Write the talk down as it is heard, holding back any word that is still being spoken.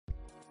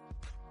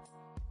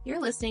You're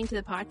listening to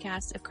the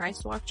podcast of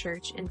Christ Walk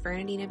Church in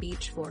Fernandina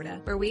Beach, Florida,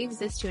 where we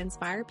exist to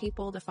inspire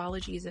people to follow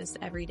Jesus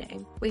every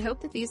day. We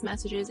hope that these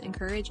messages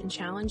encourage and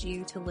challenge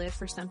you to live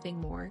for something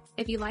more.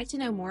 If you'd like to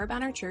know more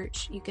about our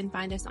church, you can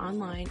find us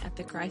online at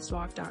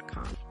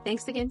thechristwalk.com.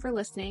 Thanks again for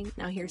listening.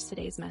 Now here's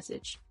today's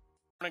message.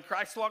 Morning,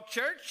 Christ Walk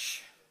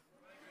Church.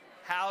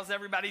 How's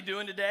everybody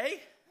doing today?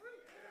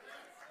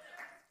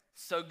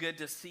 So good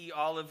to see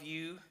all of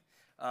you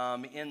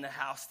in the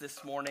house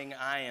this morning.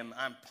 I'm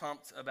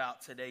pumped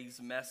about today's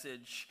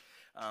message.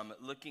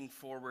 Looking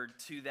forward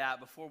to that.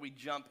 Before we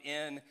jump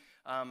in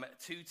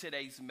to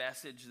today's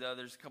message, though,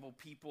 there's a couple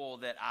people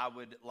that I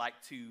would like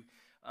to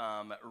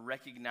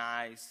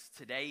recognize.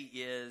 Today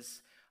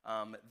is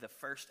the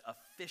first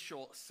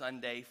official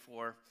Sunday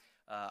for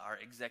our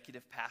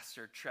executive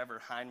pastor, Trevor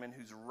Heineman,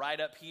 who's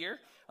right up here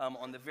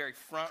on the very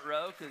front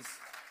row because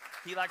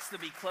he likes to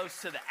be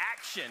close to the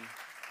action.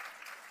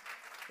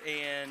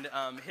 And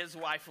his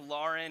wife,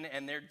 Lauren,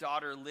 and their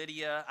daughter,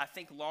 Lydia. I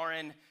think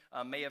Lauren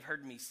may have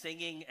heard me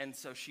singing, and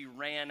so she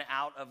ran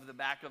out of the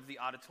back of the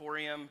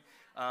auditorium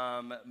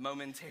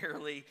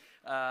momentarily.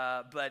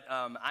 But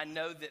I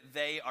know that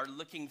they are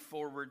looking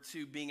forward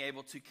to being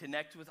able to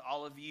connect with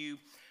all of you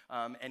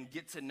and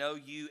get to know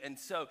you. And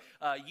so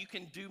you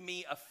can do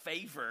me a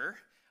favor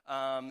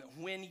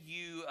when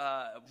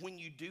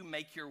you do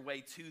make your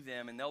way to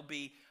them, and they'll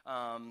be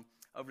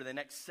over the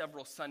next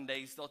several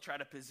Sundays, they'll try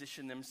to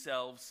position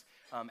themselves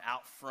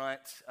out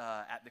front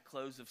at the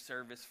close of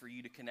service for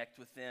you to connect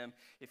with them.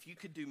 If you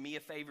could do me a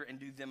favor and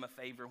do them a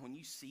favor, when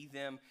you see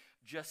them,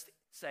 just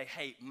say,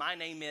 hey, my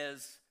name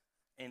is,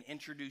 and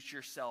introduce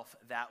yourself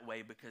that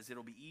way, because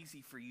it'll be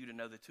easy for you to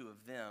know the two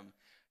of them.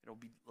 It'll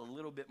be a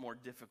little bit more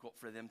difficult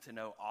for them to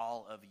know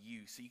all of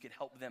you. So you could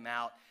help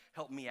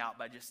me out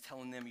by just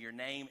telling them your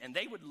name. And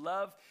they would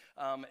love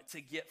to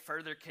get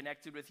further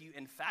connected with you.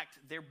 In fact,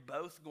 they're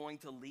both going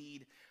to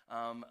lead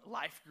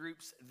life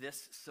groups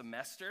this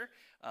semester,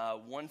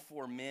 one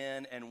for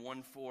men and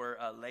one for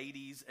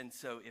ladies. And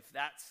so if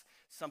that's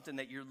something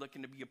that you're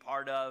looking to be a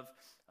part of,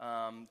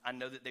 I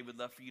know that they would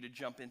love for you to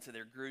jump into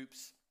their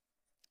groups.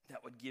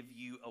 That would give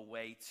you a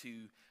way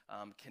to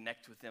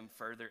connect with them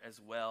further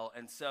as well.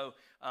 And so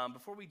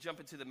before we jump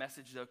into the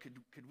message, though,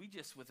 could we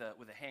just, with a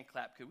hand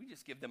clap, could we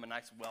just give them a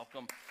nice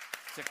welcome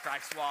to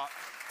Christ Walk?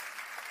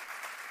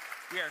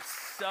 We are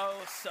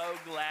so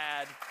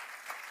glad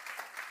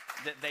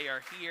that they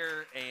are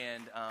here,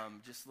 and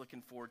just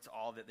looking forward to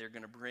all that they're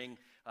going to bring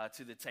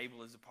to the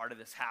table as a part of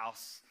this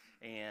house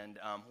and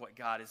what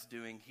God is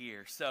doing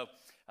here. So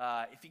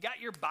if you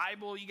got your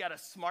Bible, you got a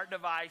smart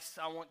device,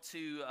 I want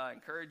to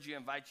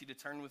invite you to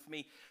turn with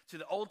me to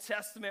the Old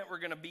Testament. We're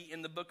going to be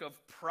in the book of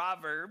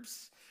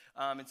Proverbs.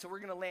 And so we're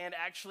going to land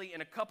actually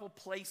in a couple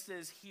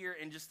places here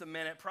in just a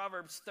minute.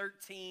 Proverbs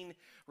 13,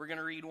 we're going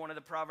to read one of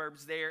the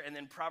Proverbs there, and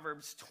then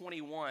Proverbs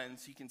 21.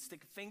 So you can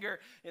stick a finger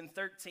in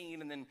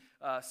 13 and then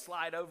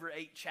slide over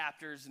 8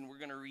 chapters, and we're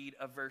going to read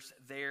a verse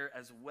there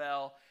as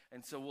well.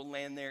 And so we'll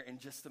land there in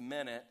just a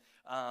minute.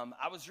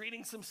 I was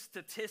reading some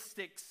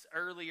statistics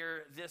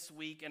earlier this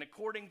week, and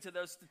according to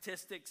those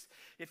statistics,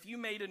 if you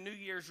made a New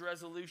Year's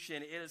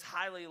resolution, it is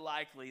highly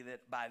likely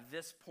that by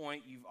this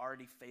point you've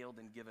already failed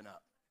and given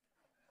up.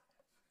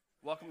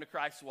 Welcome to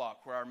Christ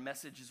Walk, where our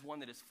message is one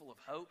that is full of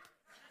hope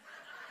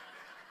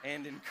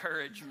and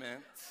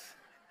encouragement.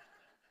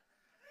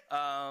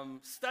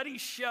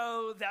 Studies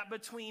show that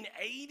between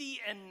 80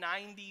 and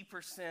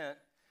 90%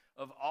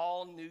 of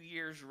all New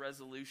Year's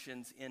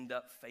resolutions end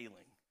up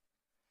failing.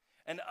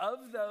 And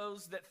of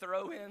those that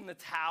throw in the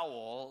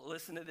towel,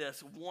 listen to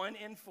this, 1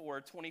 in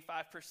 4,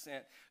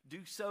 25%, do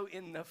so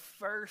in the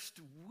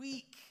first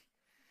week.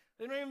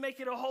 They don't even make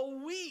it a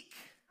whole week.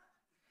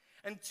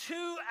 And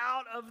 2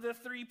 out of the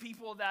 3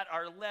 people that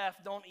are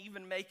left don't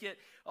even make it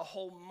a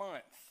whole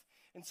month.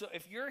 And so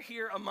if you're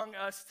here among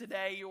us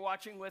today, you're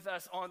watching with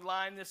us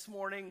online this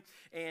morning,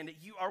 and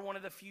you are one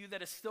of the few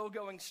that is still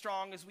going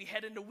strong as we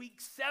head into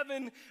week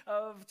 7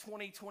 of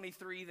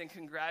 2023, then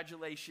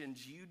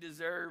congratulations, you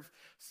deserve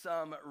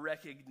some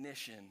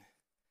recognition.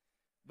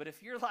 But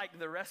if you're like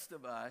the rest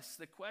of us,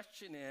 the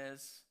question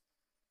is,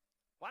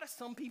 why do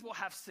some people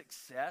have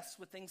success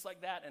with things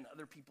like that and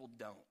other people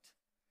don't?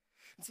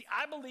 And see,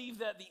 I believe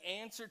that the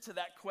answer to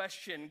that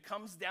question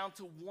comes down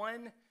to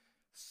one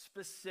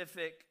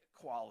specific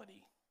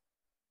quality.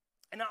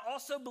 And I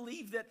also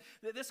believe that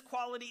this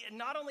quality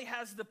not only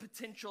has the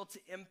potential to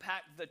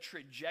impact the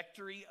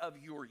trajectory of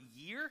your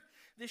year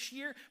this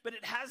year, but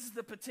it has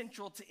the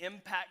potential to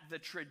impact the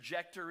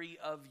trajectory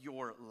of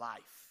your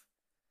life.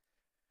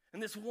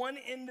 And this one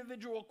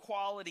individual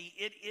quality,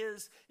 it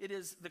is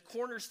the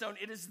cornerstone,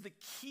 it is the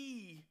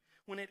key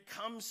when it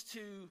comes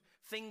to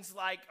things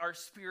like our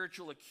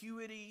spiritual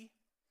acuity,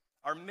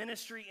 our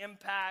ministry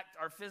impact,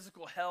 our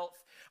physical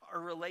health, our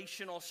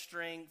relational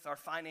strength, our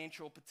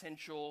financial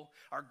potential,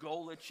 our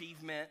goal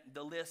achievement.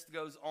 The list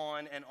goes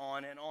on and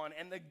on and on.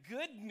 And the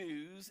good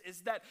news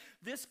is that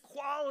this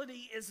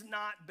quality is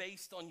not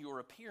based on your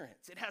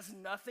appearance. It has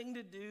nothing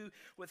to do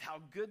with how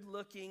good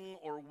looking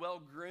or well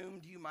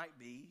groomed you might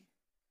be.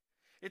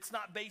 It's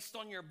not based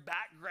on your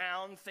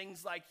background,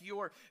 things like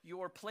your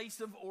place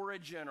of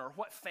origin or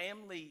what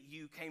family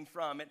you came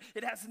from.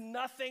 It has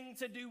nothing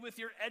to do with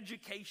your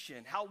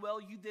education, how well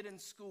you did in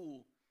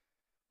school,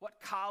 what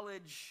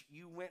college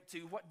you went to,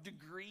 what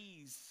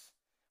degrees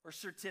or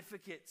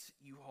certificates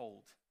you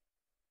hold.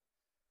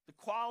 The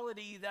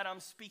quality that I'm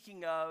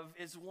speaking of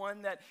is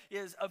one that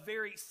is a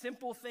very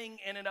simple thing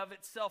in and of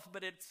itself,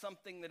 but it's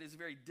something that is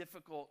very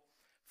difficult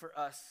for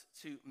us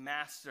to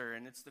master,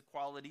 and it's the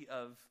quality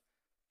of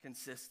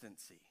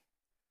consistency.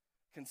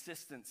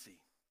 Consistency.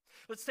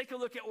 Let's take a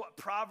look at what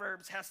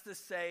Proverbs has to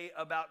say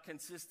about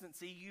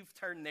consistency. You've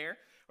turned there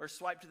or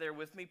swiped there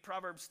with me.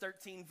 Proverbs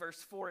 13 verse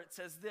 4, it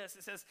says this.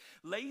 It says,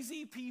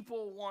 lazy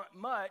people want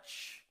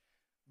much,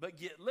 but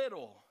get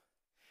little.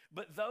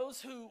 But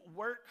those who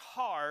work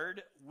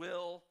hard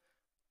will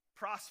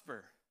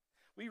prosper.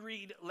 We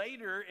read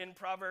later in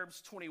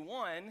Proverbs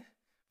 21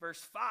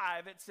 verse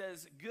 5, it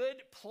says,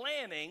 good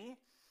planning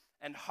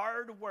and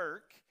hard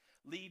work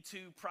lead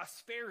to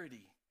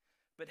prosperity,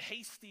 but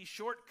hasty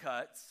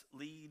shortcuts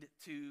lead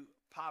to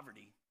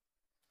poverty.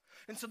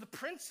 And so the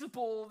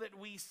principle that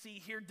we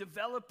see here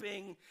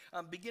developing,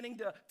 beginning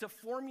to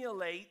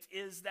formulate,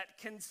 is that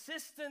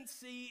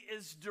consistency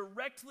is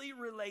directly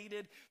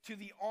related to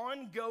the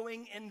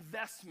ongoing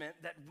investment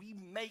that we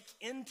make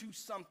into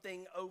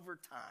something over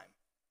time.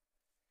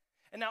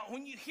 And now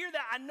when you hear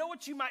that, I know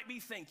what you might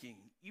be thinking.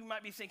 You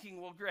might be thinking,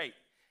 well, great.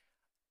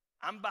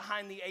 I'm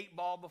behind the 8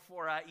 ball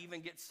before I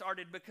even get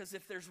started, because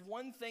if there's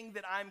one thing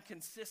that I'm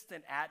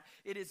consistent at,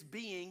 it is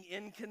being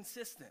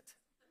inconsistent.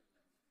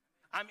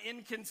 I'm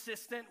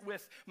inconsistent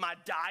with my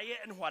diet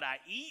and what I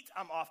eat.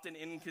 I'm often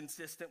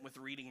inconsistent with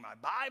reading my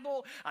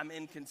Bible. I'm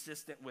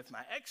inconsistent with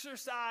my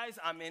exercise.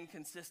 I'm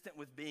inconsistent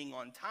with being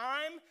on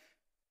time.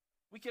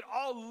 We could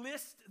all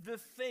list the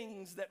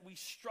things that we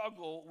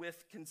struggle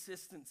with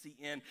consistency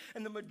in.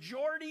 And the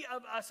majority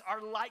of us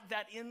are like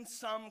that in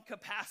some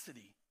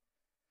capacity.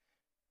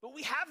 But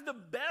we have the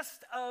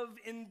best of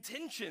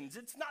intentions.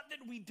 It's not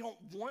that we don't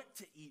want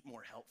to eat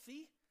more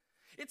healthy.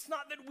 It's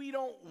not that we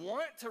don't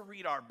want to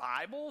read our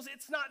Bibles.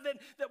 It's not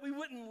that we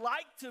wouldn't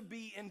like to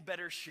be in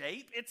better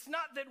shape. It's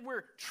not that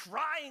we're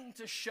trying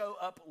to show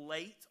up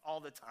late all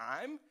the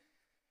time.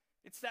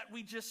 It's that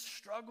we just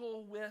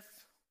struggle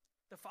with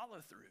the follow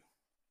through.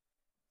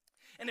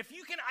 And if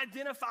you can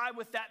identify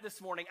with that this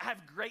morning, I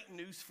have great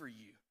news for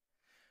you.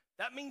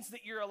 That means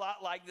that you're a lot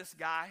like this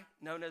guy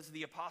known as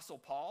the Apostle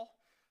Paul,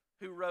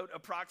 who wrote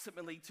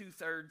approximately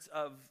 2/3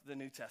 of the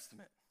New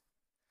Testament.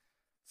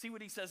 See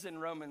what he says in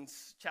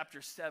Romans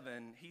chapter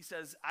 7. He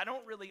says, I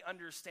don't really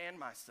understand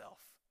myself,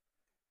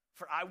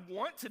 for I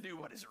want to do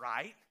what is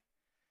right,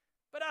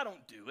 but I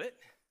don't do it.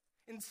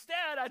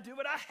 Instead, I do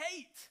what I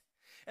hate.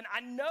 And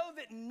I know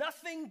that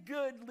nothing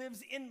good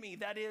lives in me,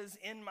 that is,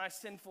 in my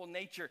sinful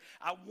nature.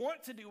 I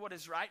want to do what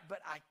is right,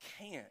 but I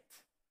can't.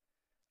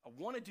 I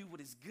want to do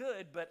what is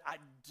good, but I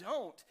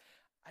don't.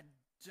 I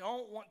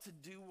don't want to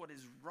do what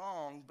is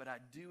wrong, but I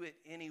do it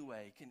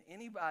anyway. Can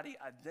anybody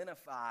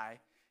identify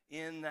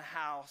in the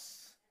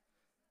house?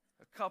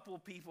 A couple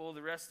people,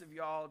 the rest of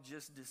y'all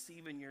just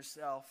deceiving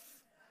yourself.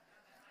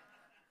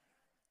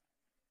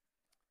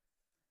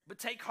 But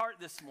take heart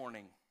this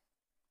morning,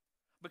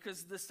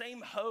 because the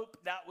same hope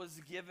that was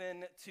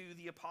given to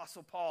the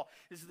Apostle Paul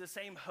is the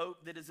same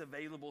hope that is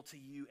available to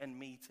you and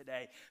me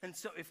today. And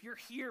so if you're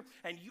here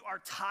and you are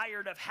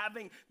tired of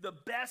having the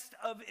best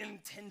of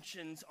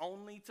intentions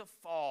only to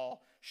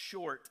fall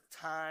short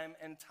time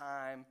and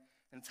time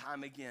and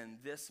time again,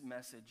 this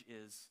message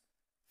is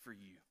for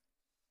you.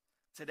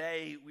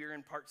 Today, we're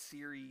in part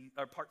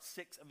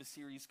 6 of a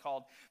series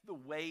called The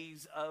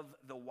Ways of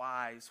the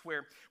Wise,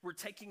 where we're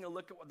taking a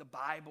look at what the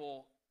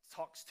Bible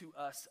talks to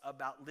us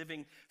about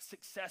living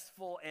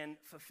successful and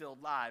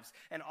fulfilled lives.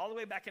 And all the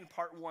way back in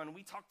part 1,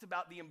 we talked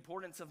about the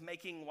importance of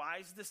making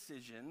wise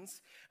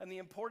decisions and the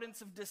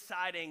importance of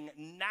deciding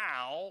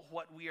now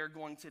what we are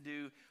going to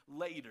do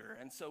later.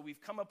 And so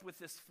we've come up with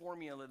this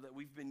formula that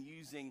we've been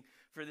using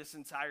for this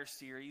entire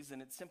series,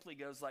 and it simply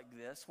goes like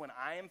this: when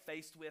I am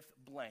faced with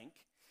blank,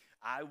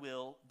 I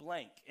will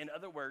blank. In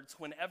other words,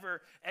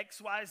 whenever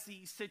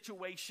XYZ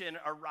situation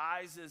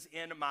arises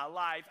in my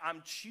life,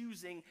 I'm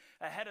choosing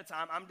ahead of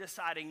time. I'm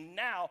deciding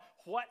now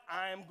what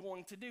I'm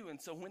going to do. And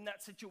so when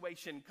that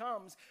situation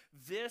comes,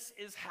 this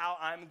is how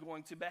I'm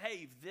going to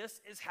behave.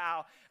 This is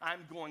how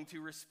I'm going to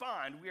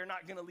respond. We are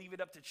not going to leave it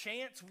up to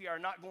chance. We are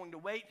not going to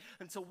wait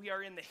until we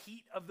are in the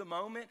heat of the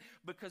moment,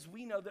 because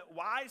we know that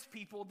wise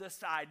people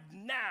decide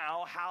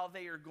now how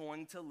they are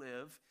going to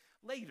live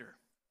later.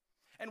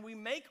 And we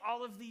make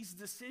all of these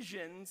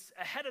decisions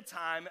ahead of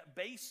time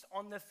based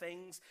on the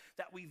things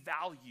that we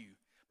value,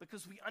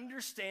 because we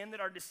understand that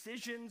our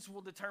decisions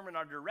will determine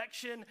our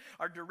direction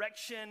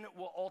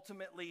will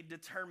ultimately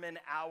determine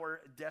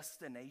our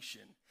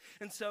destination.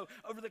 And so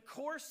over the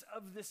course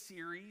of this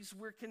series,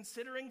 we're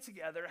considering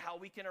together how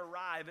we can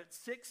arrive at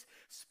 6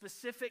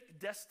 specific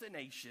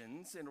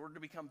destinations in order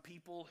to become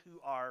people who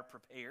are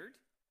prepared,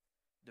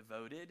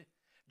 devoted,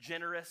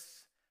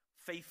 generous,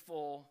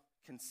 faithful,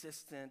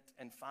 consistent,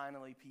 and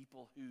finally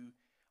people who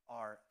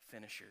are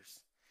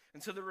finishers.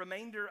 And so the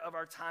remainder of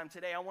our time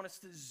today, I want us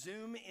to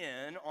zoom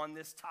in on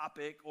this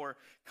topic or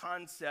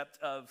concept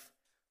of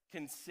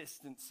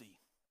consistency.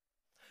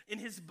 In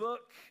his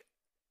book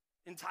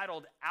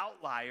entitled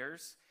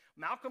Outliers,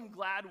 Malcolm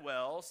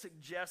Gladwell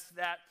suggests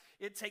that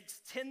it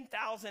takes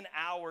 10,000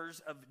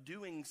 hours of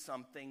doing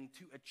something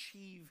to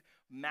achieve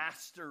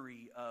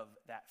mastery of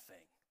that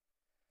thing.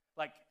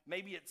 Like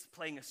maybe it's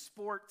playing a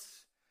sport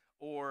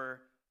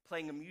or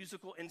playing a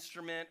musical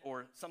instrument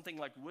or something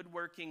like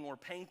woodworking or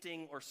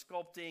painting or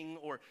sculpting,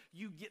 or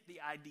you get the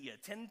idea.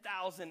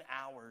 10,000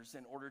 hours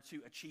in order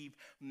to achieve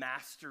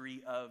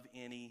mastery of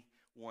any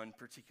one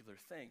particular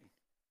thing.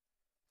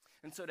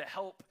 And so to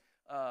help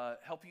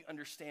you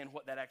understand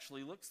what that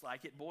actually looks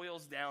like, it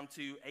boils down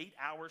to 8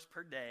 hours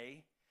per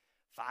day,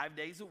 5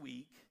 days a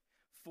week,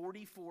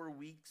 44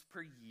 weeks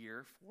per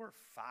year for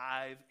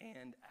 5.5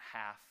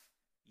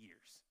 years.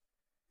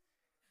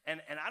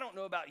 And I don't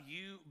know about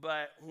you,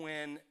 but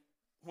when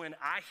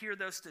I hear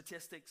those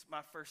statistics,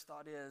 my first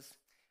thought is,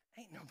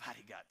 ain't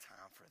nobody got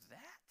time for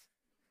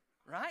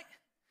that, right?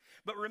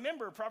 But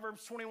remember,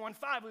 Proverbs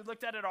 21:5, we've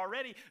looked at it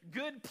already.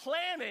 Good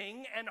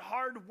planning and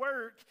hard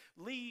work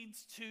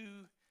leads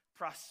to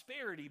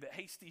prosperity, but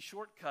hasty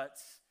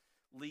shortcuts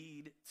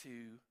lead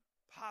to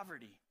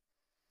poverty.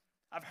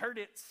 I've heard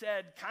it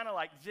said kind of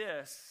like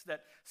this,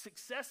 that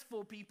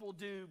successful people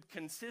do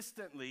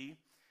consistently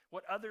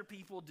what other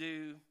people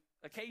do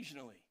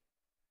occasionally.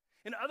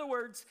 In other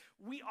words,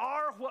 we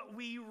are what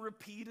we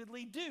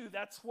repeatedly do.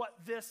 That's what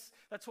this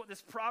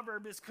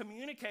proverb is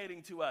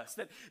communicating to us,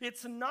 that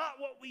it's not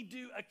what we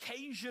do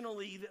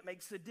occasionally that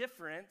makes a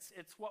difference,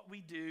 it's what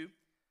we do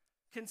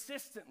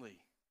consistently.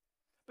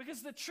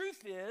 Because the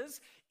truth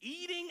is,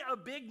 eating a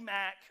Big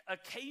Mac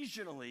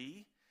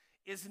occasionally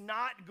is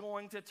not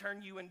going to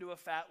turn you into a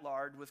fat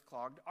lard with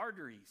clogged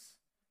arteries.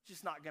 It's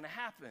just not going to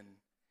happen.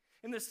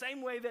 In the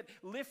same way that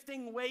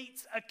lifting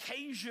weights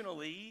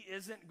occasionally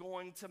isn't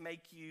going to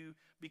make you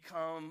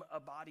become a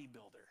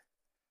bodybuilder.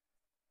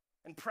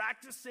 And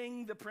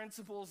practicing the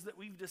principles that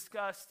we've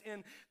discussed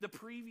in the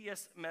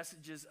previous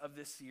messages of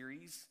this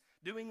series,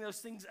 doing those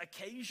things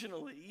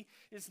occasionally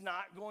is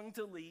not going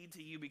to lead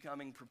to you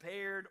becoming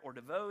prepared or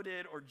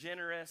devoted or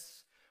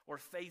generous or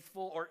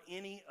faithful or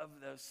any of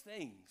those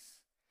things.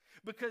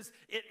 Because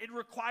it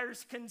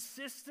requires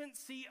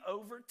consistency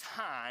over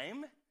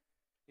time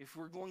if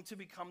we're going to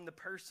become the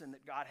person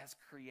that God has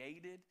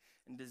created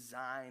and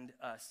designed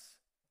us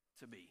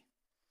to be.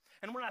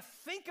 And when I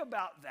think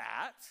about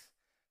that,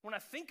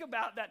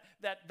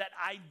 that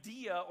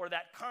idea or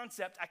that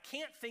concept, I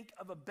can't think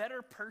of a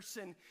better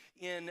person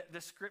in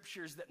the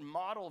scriptures that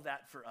model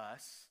that for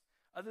us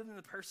other than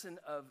the person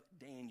of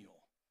Daniel.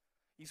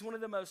 He's one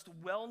of the most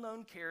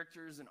well-known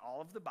characters in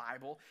all of the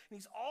Bible, and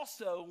he's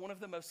also one of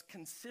the most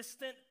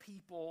consistent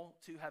people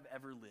to have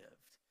ever lived.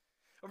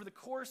 Over the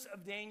course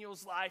of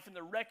Daniel's life and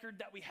the record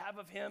that we have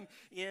of him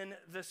in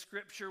the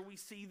scripture, we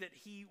see that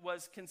he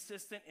was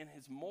consistent in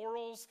his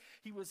morals,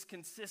 he was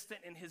consistent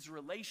in his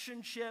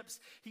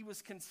relationships, he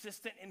was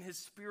consistent in his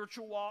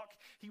spiritual walk,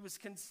 he was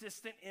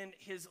consistent in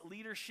his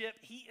leadership.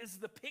 He is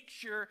the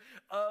picture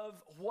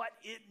of what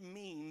it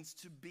means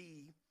to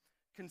be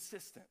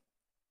consistent.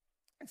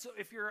 And so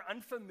if you're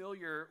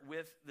unfamiliar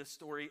with the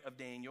story of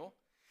Daniel,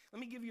 let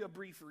me give you a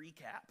brief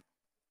recap.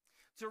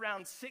 It's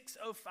around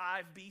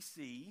 605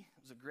 BC.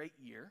 It was a great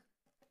year.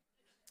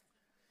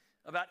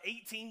 About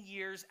 18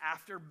 years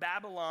after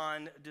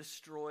Babylon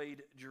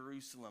destroyed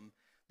Jerusalem,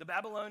 the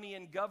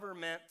Babylonian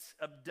government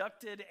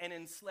abducted and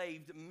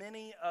enslaved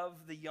many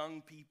of the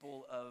young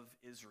people of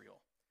Israel.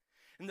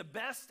 And the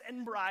best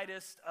and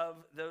brightest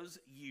of those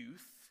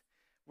youth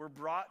were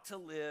brought to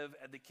live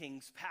at the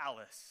king's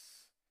palace.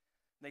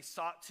 They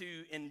sought to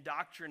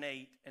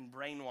indoctrinate and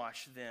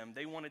brainwash them.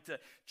 They wanted to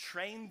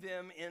train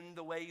them in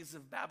the ways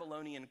of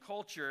Babylonian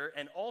culture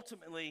and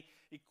ultimately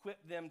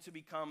equip them to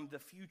become the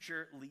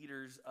future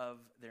leaders of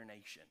their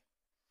nation.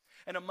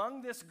 And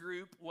among this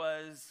group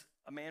was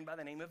a man by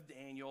the name of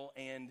Daniel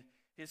and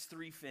his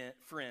three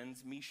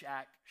friends,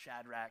 Meshach,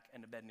 Shadrach,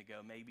 and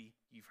Abednego. Maybe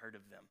you've heard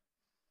of them.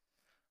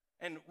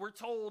 And we're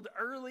told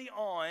early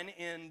on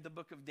in the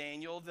book of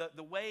Daniel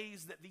the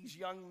ways that these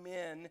young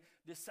men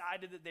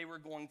decided that they were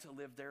going to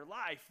live their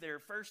life. Their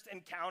first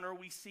encounter,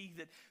 we see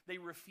that they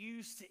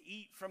refused to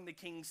eat from the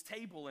king's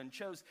table and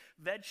chose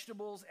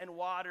vegetables and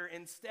water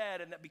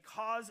instead. And that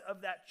because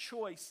of that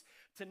choice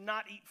to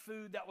not eat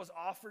food that was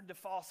offered to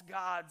false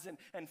gods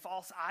and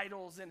false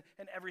idols and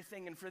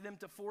everything, and for them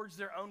to forge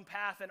their own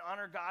path and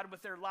honor God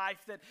with their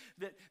life,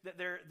 that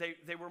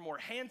they were more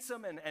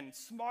handsome and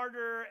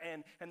smarter,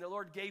 and the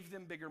Lord gave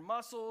them bigger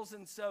muscles.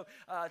 And so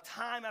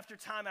time after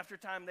time after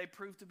time, they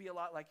proved to be a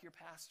lot like your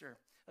pastor.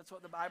 That's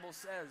what the Bible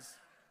says.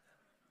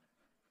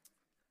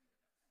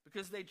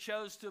 Because they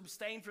chose to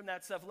abstain from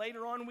that stuff.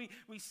 Later on,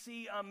 we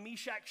see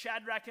Meshach,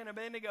 Shadrach, and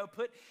Abednego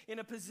put in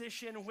a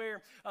position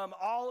where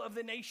all of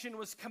the nation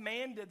was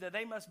commanded that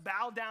they must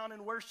bow down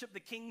and worship the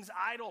king's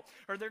idol,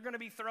 or they're going to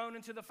be thrown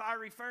into the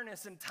fiery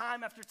furnace. And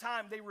time after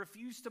time, they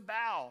refused to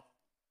bow.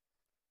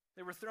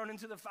 They were thrown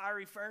into the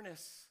fiery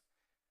furnace.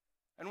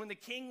 And when the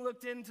king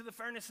looked into the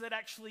furnace that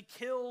actually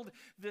killed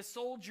the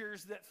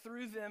soldiers that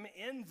threw them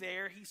in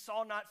there, he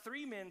saw not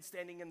 3 men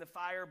standing in the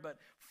fire, but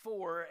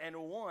 4, and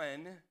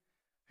one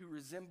who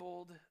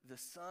resembled the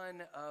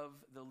Son of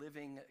the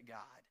living God.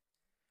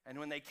 And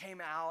when they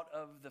came out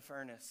of the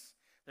furnace,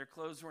 their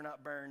clothes were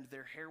not burned,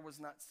 their hair was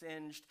not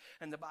singed,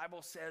 and the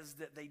Bible says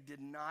that they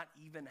did not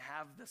even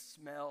have the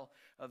smell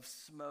of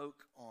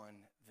smoke on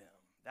them.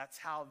 That's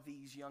how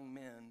these young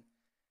men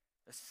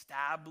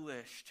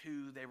established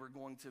who they were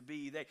going to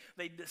be.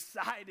 They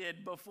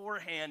decided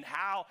beforehand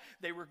how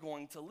they were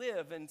going to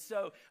live. And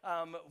so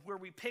where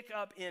we pick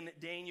up in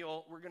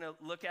Daniel, we're going to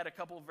look at a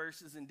couple of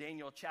verses in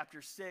Daniel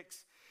chapter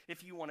 6.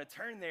 If you want to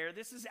turn there,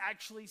 this is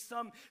actually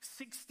some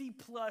 60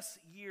 plus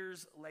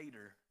years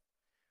later.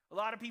 A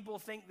lot of people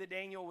think that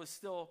Daniel was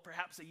still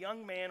perhaps a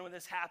young man when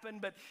this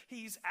happened, but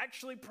he's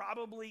actually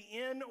probably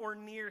in or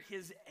near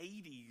his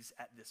 80s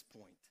at this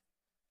point.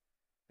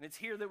 And it's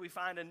here that we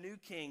find a new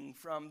king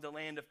from the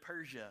land of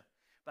Persia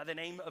by the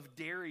name of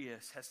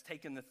Darius has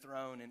taken the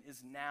throne and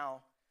is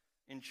now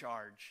in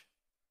charge.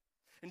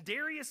 And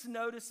Darius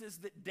notices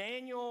that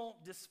Daniel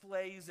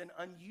displays an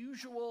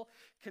unusual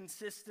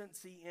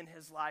consistency in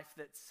his life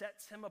that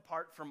sets him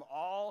apart from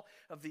all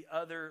of the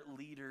other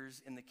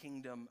leaders in the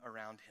kingdom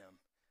around him.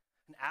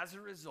 And as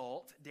a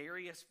result,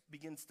 Darius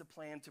begins to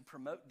plan to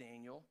promote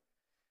Daniel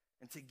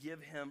and to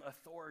give him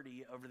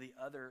authority over the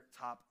other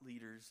top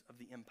leaders of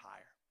the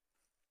empire.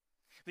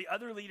 The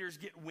other leaders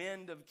get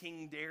wind of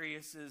King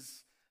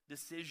Darius's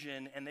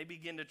decision, and they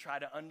begin to try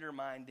to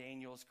undermine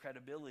Daniel's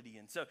credibility.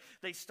 And so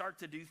they start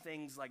to do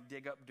things like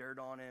dig up dirt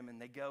on him, and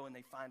they go and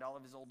they find all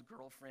of his old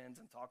girlfriends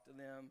and talk to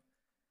them.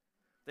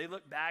 They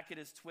look back at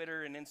his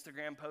Twitter and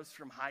Instagram posts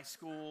from high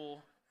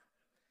school.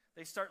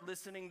 They start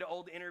listening to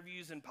old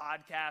interviews and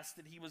podcasts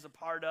that he was a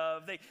part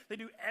of. They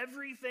do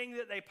everything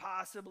that they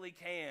possibly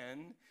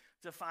can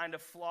to find a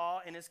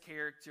flaw in his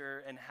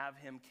character and have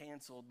him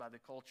canceled by the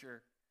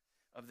culture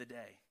of the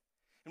day.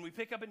 And we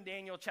pick up in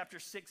Daniel chapter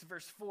 6,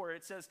 verse 4.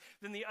 It says,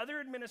 "Then the other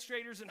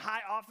administrators and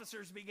high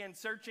officers began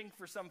searching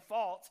for some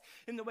fault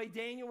in the way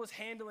Daniel was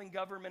handling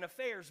government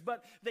affairs,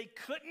 but they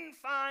couldn't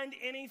find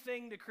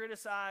anything to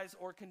criticize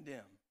or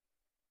condemn.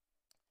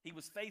 He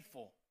was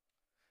faithful,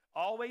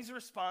 always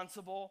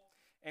responsible,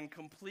 and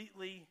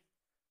completely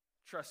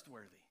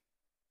trustworthy."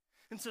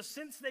 And so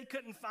since they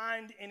couldn't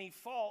find any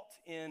fault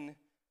in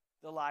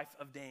the life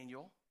of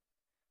Daniel,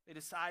 they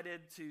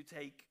decided to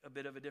take a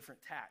bit of a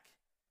different tack.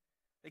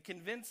 They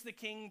convinced the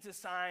king to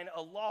sign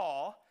a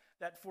law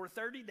that for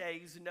 30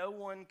 days no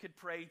one could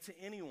pray to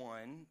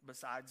anyone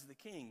besides the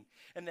king,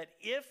 and that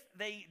if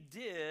they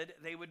did,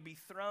 they would be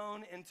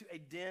thrown into a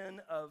den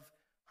of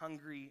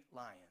hungry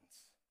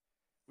lions.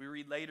 We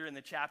read later in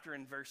the chapter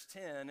in verse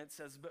 10, it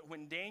says, "But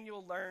when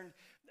Daniel learned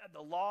that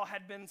the law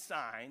had been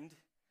signed,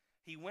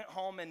 he went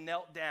home and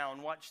knelt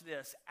down," watch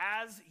this,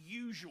 "as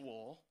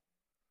usual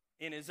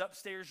in his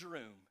upstairs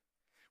room,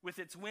 with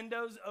its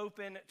windows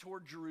open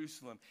toward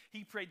Jerusalem.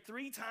 He prayed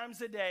 3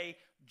 times a day,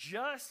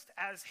 just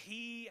as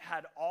he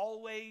had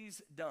always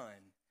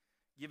done,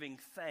 giving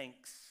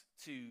thanks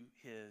to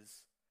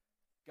his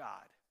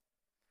God."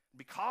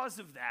 Because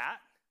of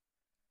that,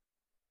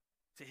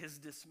 to his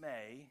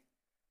dismay,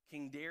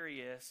 King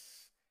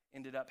Darius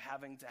ended up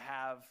having to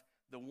have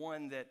the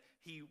one that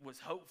he was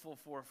hopeful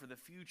for the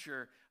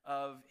future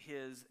of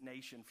his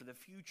nation, for the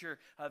future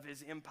of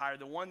his empire,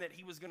 the one that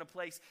he was going to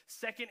place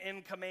second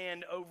in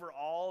command over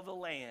all the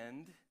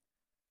land.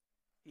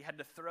 He had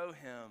to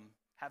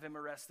have him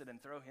arrested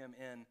and throw him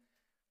in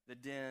the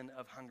den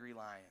of hungry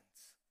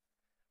lions.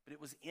 But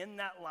it was in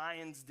that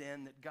lion's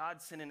den that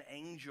God sent an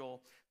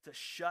angel to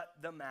shut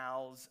the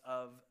mouths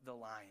of the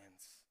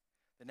lions.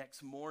 The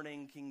next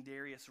morning, King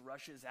Darius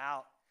rushes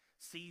out,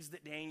 sees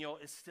that Daniel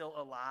is still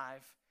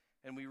alive,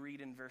 and we read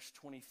in verse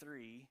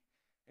 23,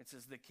 it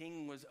says, "The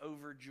king was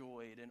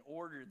overjoyed and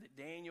ordered that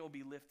Daniel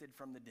be lifted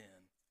from the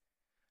den.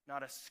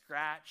 Not a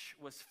scratch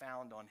was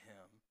found on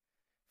him,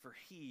 for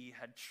he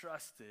had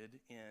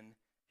trusted in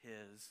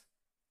his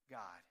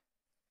God."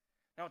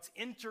 Now, it's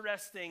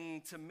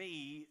interesting to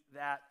me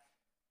that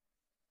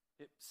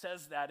it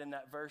says that in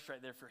that verse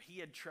right there, for he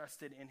had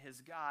trusted in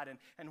his God.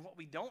 And what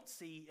we don't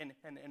see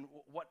and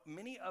what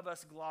many of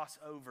us gloss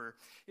over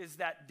is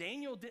that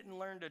Daniel didn't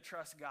learn to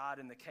trust God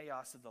in the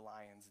chaos of the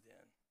lion's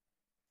den.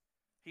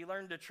 He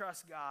learned to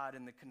trust God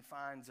in the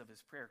confines of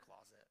his prayer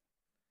closet.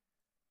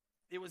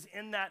 It was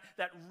in that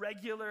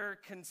regular,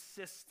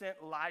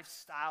 consistent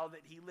lifestyle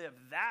that he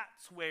lived.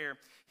 That's where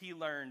he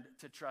learned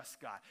to trust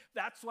God.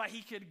 That's why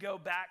he could go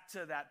back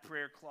to that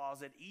prayer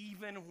closet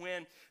even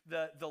when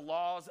the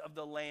laws of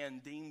the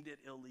land deemed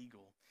it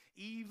illegal.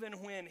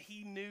 Even when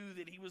he knew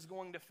that he was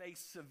going to face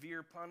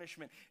severe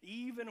punishment.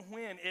 Even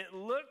when it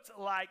looked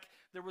like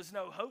there was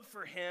no hope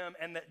for him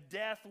and that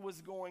death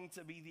was going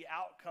to be the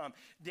outcome.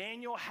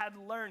 Daniel had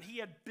learned, he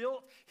had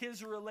built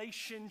his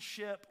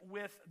relationship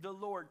with the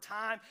Lord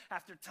time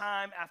after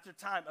time after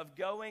time of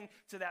going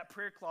to that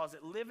prayer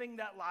closet, living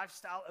that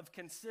lifestyle of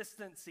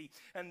consistency.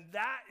 And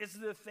that is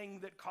the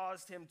thing that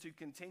caused him to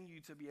continue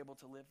to be able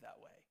to live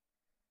that way.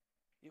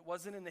 It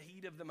wasn't in the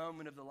heat of the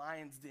moment of the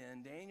lion's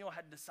den. Daniel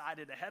had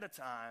decided ahead of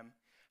time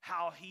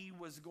how he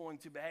was going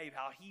to behave,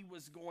 how he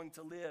was going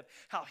to live,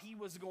 how he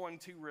was going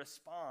to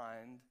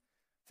respond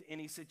to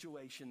any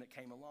situation that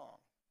came along.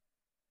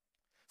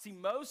 See,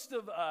 most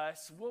of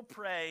us will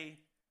pray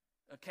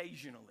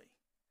occasionally.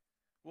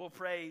 We'll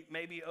pray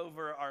maybe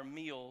over our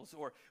meals,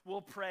 or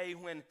we'll pray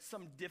when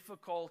some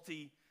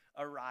difficulty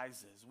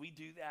arises. We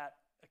do that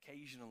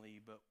occasionally,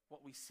 but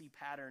what we see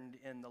patterned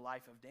in the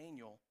life of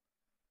Daniel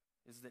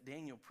is that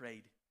Daniel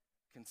prayed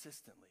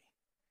consistently.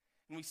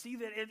 And we see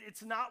that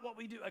it's not what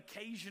we do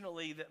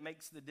occasionally that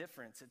makes the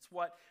difference. It's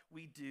what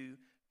we do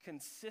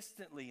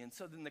consistently. And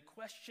so then the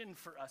question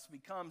for us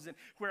becomes, and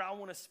where I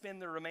want to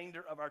spend the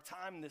remainder of our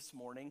time this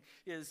morning,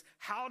 is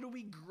how do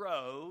we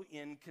grow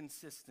in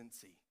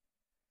consistency?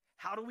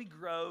 How do we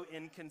grow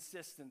in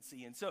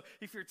consistency? And so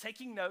if you're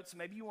taking notes,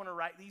 maybe you want to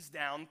write these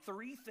down.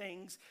 3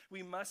 things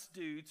we must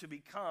do to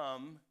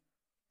become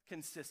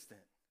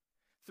consistent.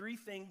 3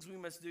 things we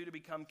must do to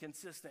become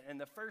consistent. And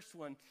the first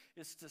one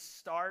is to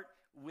start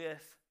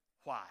with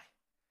why.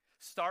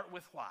 Start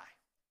with why.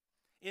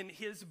 In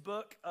his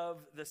book of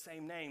the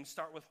same name,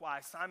 Start With Why,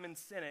 Simon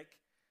Sinek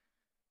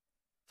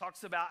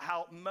talks about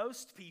how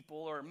most people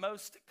or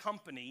most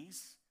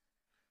companies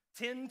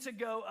tend to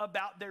go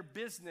about their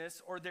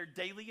business or their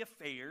daily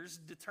affairs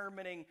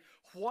determining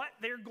what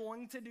they're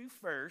going to do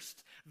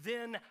first,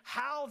 then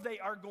how they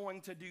are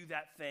going to do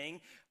that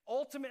thing,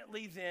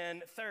 ultimately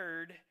then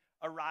third,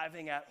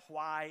 arriving at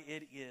why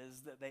it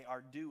is that they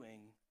are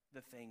doing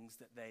the things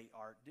that they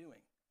are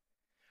doing.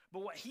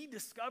 But what he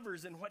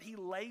discovers and what he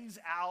lays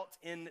out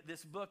in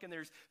this book, and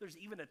there's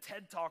even a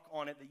TED Talk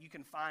on it that you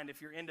can find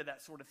if you're into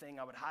that sort of thing,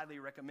 I would highly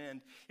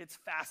recommend. It's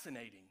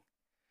fascinating.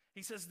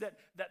 He says that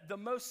the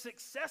most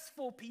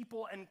successful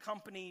people and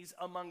companies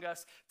among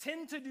us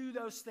tend to do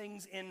those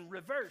things in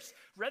reverse.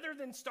 Rather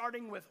than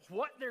starting with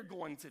what they're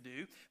going to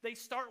do, they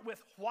start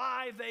with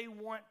why they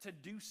want to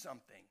do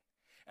something.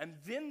 And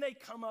then they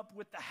come up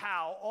with the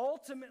how,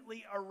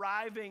 ultimately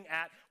arriving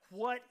at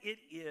what it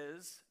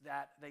is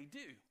that they do.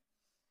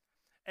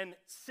 And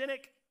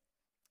Sinek,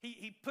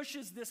 he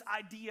pushes this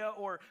idea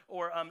or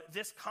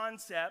this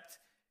concept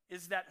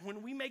is that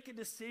when we make a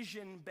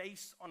decision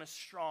based on a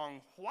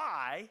strong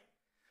why,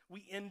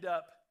 we end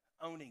up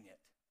owning it.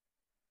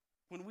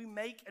 When we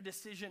make a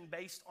decision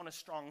based on a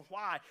strong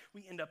why,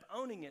 we end up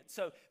owning it.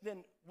 So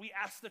then we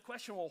ask the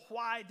question, well,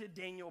 why did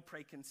Daniel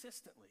pray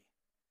consistently?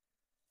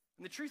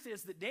 And the truth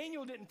is that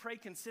Daniel didn't pray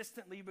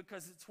consistently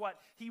because it's what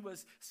he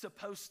was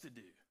supposed to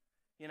do,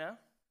 you know?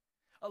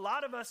 A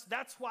lot of us,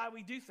 that's why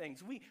we do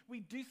things. We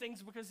do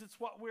things because it's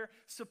what we're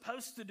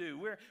supposed to do.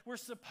 We're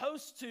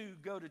supposed to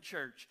go to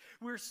church.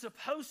 We're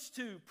supposed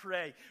to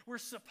pray. We're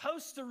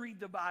supposed to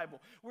read the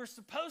Bible. We're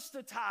supposed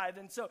to tithe.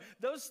 And so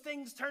those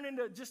things turn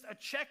into just a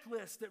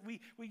checklist that we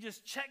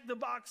just check the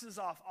boxes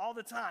off all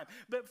the time.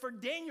 But for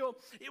Daniel,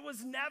 it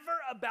was never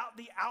about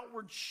the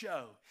outward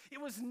show. It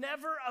was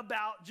never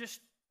about just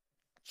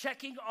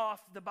checking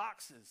off the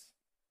boxes.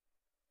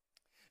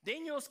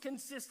 Daniel's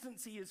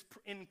consistency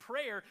in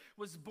prayer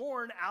was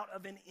born out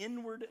of an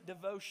inward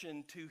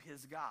devotion to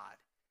his God.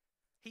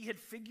 He had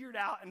figured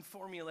out and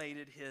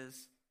formulated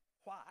his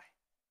why.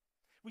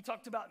 We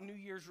talked about New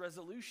Year's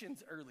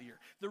resolutions earlier.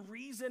 The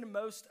reason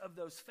most of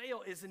those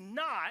fail is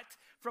not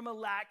from a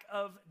lack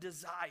of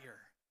desire.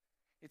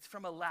 It's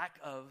from a lack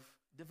of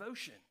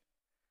devotion.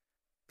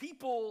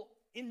 People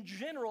in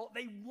general,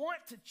 they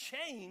want to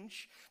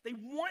change, they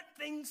want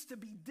things to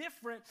be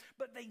different,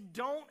 but they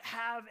don't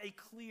have a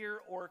clear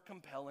or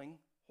compelling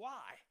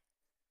why.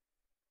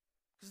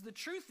 Because the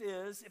truth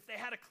is, if they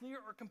had a clear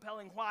or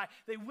compelling why,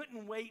 they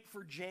wouldn't wait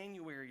for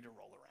January to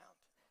roll around.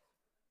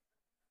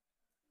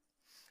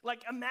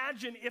 Like,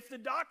 imagine if the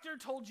doctor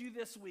told you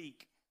this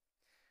week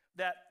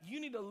that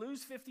you need to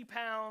lose 50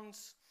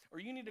 pounds,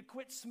 or you need to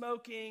quit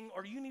smoking,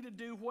 or you need to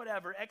do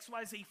whatever,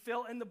 XYZ,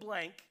 fill in the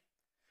blank,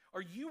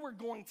 or you were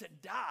going to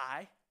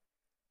die,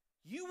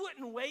 you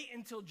wouldn't wait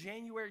until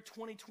January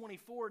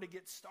 2024 to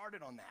get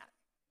started on that,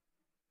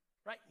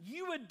 right?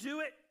 You would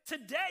do it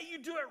today. You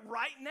do it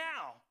right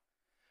now,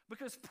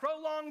 because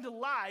prolonged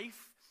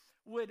life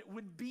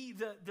would be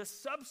the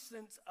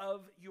substance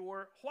of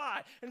your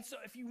why. And so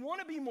if you want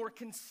to be more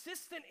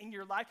consistent in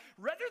your life,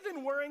 rather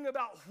than worrying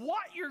about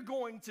what you're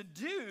going to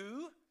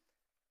do,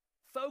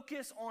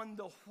 focus on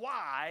the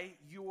why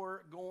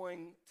you're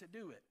going to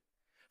do it.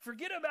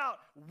 Forget about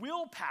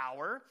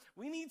willpower.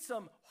 We need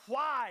some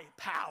why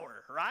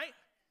power, right?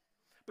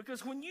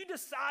 Because when you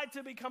decide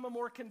to become a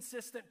more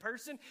consistent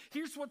person,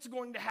 here's what's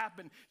going to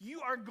happen.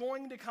 You are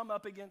going to come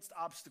up against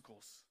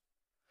obstacles.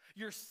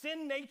 Your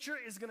sin nature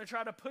is going to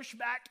try to push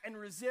back and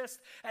resist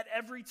at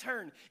every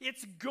turn.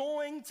 It's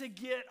going to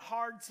get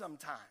hard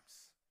sometimes.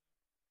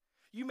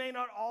 You may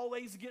not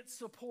always get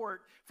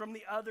support from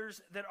the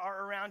others that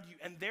are around you.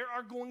 And there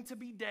are going to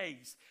be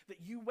days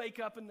that you wake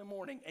up in the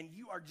morning and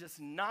you are just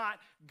not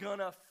going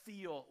to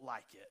feel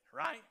like it,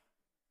 right?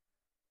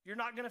 You're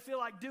not going to feel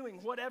like doing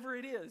whatever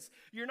it is.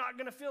 You're not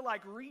going to feel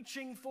like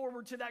reaching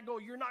forward to that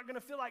goal. You're not going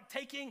to feel like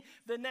taking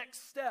the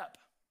next step.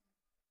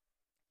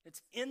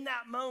 It's in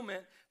that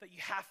moment that you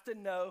have to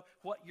know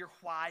what your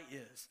why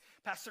is.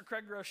 Pastor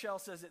Craig Rochelle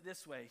says it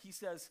this way. He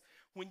says,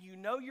 when you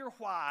know your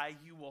why,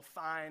 you will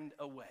find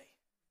a way.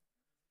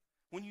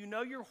 When you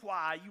know your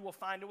why, you will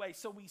find a way.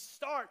 So we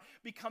start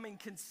becoming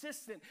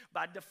consistent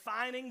by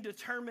defining,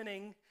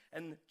 determining,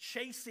 and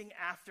chasing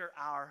after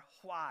our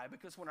why.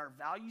 Because when our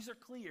values are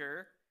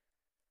clear,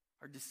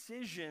 our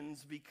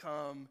decisions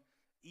become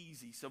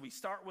easy. So we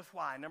start with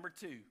why. Number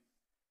 2.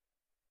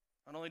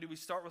 Not only do we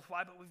start with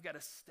why, but we've got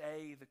to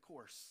stay the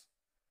course.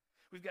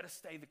 We've got to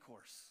stay the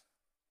course.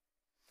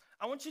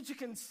 I want you to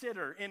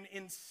consider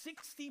in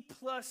 60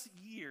 plus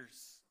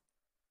years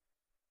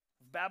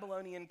of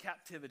Babylonian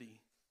captivity,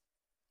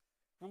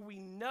 where we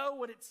know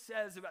what it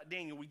says about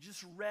Daniel. We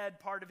just read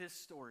part of his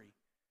story.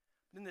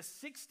 But in the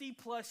 60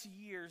 plus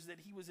years that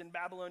he was in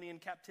Babylonian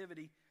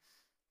captivity,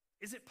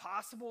 is it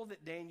possible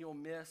that Daniel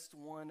missed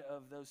one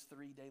of those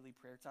 3 daily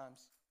prayer times?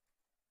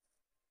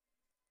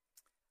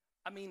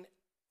 I mean,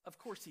 of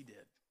course he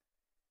did.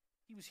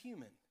 He was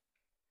human.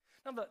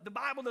 Now, the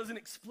Bible doesn't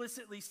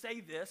explicitly say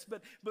this,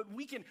 but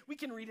we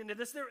can read into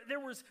this. There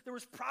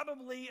was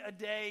probably a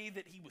day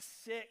that he was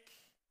sick.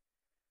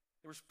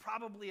 There was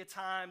probably a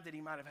time that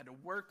he might have had to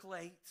work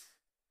late.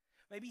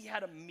 Maybe he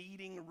had a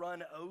meeting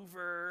run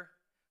over.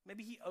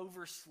 Maybe he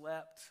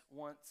overslept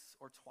once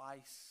or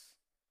twice.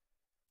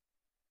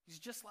 He's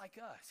just like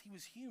us. He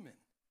was human.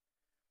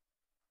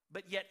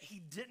 But yet he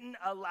didn't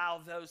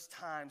allow those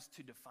times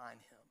to define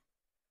him.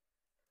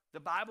 The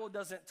Bible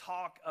doesn't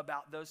talk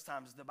about those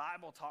times. The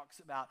Bible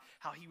talks about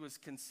how he was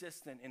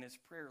consistent in his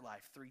prayer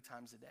life 3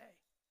 times a day.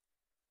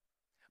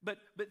 But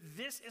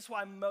this is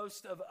why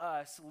most of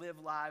us live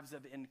lives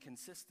of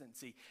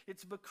inconsistency.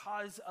 It's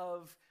because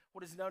of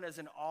what is known as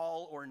an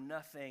all or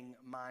nothing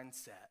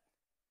mindset.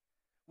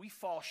 We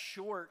fall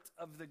short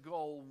of the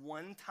goal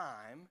one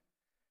time,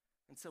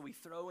 and so we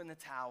throw in the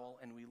towel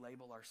and we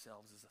label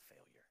ourselves as a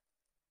failure.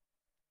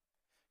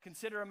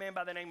 Consider a man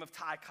by the name of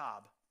Ty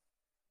Cobb.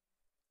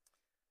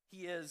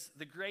 He is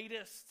the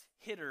greatest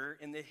hitter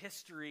in the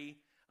history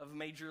of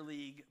Major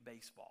League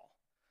Baseball.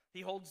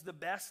 He holds the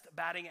best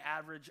batting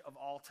average of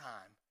all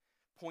time,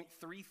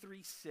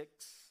 .336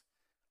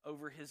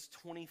 over his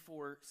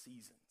 24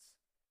 seasons.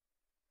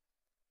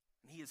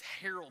 And he is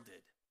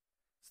heralded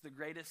as the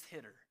greatest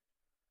hitter.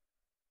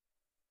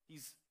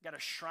 He's got a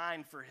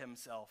shrine for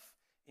himself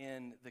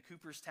in the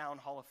Cooperstown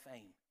Hall of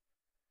Fame.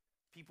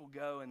 People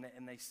go and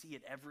they see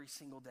it every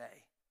single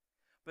day.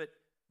 But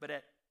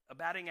at a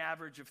batting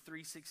average of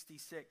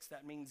 .366,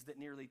 that means that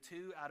nearly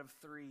 2 out of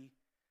 3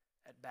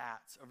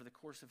 at-bats over the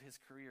course of his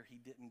career, he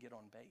didn't get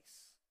on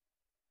base.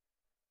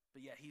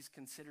 But yet he's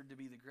considered to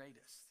be the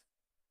greatest.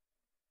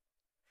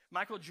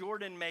 Michael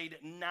Jordan made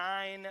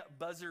 9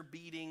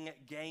 buzzer-beating,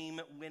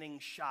 game-winning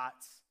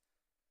shots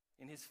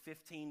in his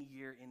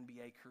 15-year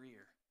NBA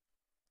career.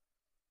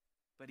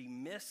 But he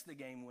missed the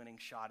game-winning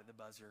shot at the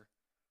buzzer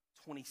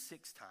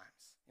 26 times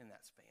in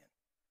that span.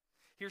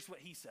 Here's what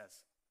he says.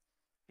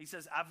 He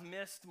says, I've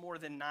missed more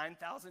than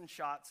 9,000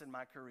 shots in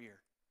my career.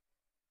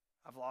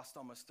 I've lost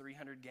almost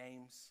 300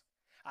 games.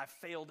 I've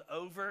failed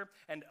over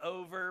and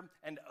over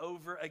and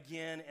over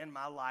again in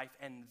my life,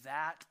 and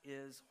that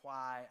is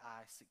why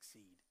I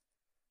succeed.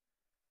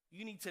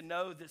 You need to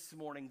know this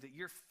morning that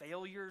your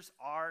failures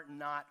are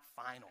not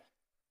final.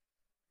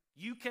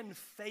 You can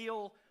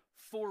fail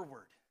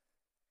forward.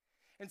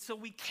 And so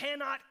we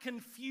cannot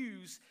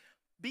confuse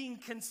being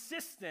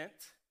consistent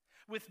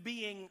with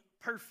being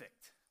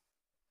perfect.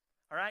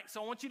 All right,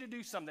 so I want you to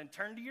do something.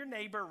 Turn to your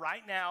neighbor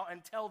right now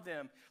and tell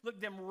them,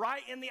 look them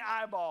right in the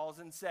eyeballs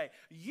and say,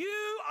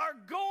 you are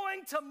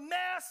going to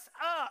mess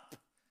up.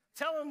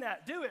 Tell them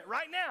that. Do it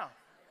right now.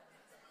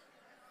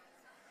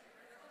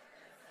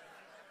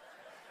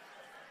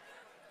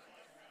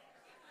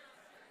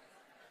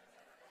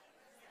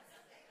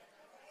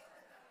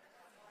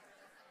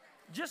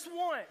 Just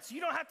once.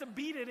 You don't have to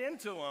beat it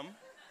into them.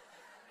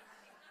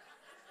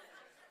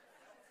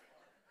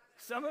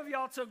 Some of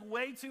y'all took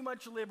way too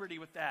much liberty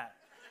with that.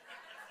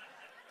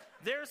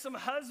 There are some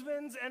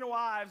husbands and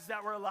wives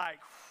that were like,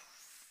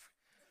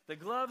 the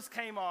gloves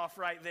came off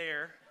right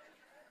there.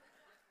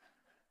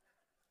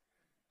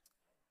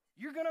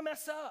 You're going to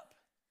mess up.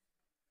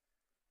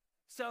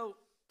 So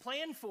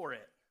plan for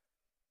it.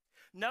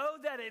 Know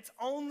that it's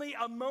only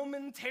a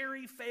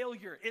momentary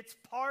failure. It's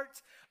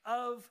part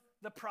of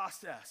the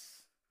process.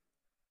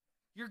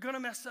 You're going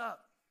to mess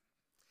up.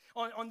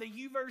 On the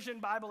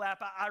YouVersion Bible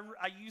app,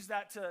 I use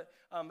that to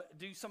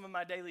do some of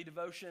my daily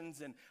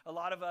devotions, and a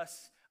lot of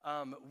us,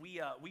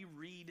 we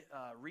read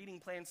reading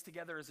plans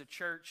together as a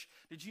church.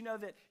 Did you know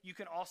that you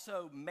can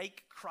also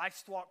make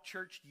Christ Walk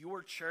Church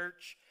your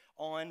church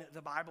on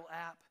the Bible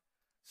app?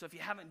 So if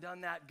you haven't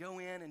done that, go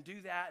in and do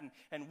that,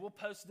 and we'll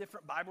post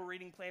different Bible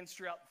reading plans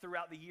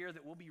throughout the year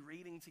that we'll be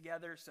reading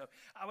together. So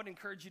I would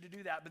encourage you to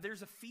do that. But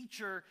there's a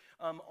feature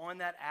on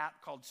that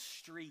app called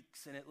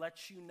Streaks, and it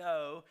lets you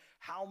know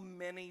how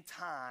many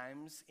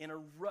times in a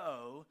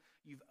row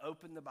you've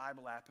opened the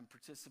Bible app and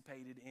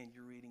participated in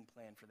your reading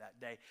plan for that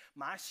day.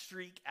 My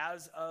streak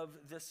as of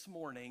this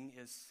morning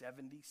is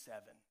 77.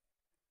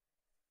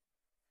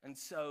 And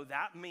so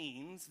that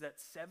means that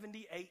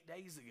 78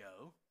 days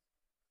ago,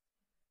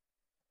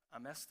 I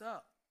messed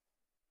up.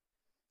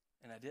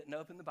 And I didn't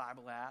open the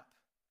Bible app,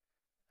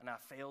 and I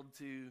failed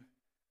to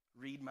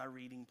read my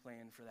reading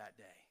plan for that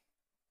day.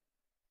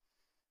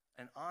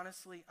 And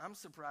honestly, I'm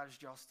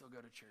surprised y'all still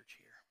go to church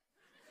here.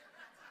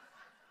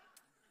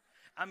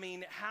 I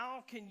mean,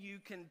 how can you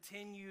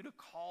continue to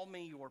call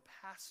me your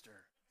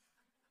pastor,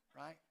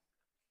 right?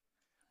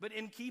 But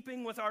in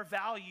keeping with our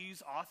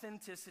values,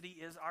 authenticity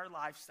is our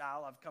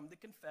lifestyle. I've come to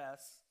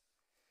confess,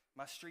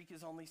 my streak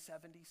is only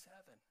 77.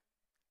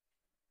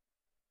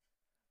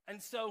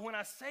 And so when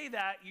I say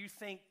that, you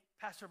think,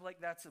 Pastor Blake,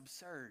 that's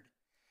absurd.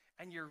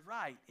 And you're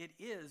right, it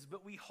is.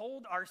 But we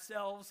hold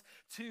ourselves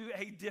to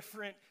a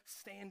different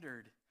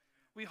standard.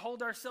 We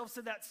hold ourselves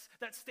to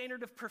that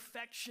standard of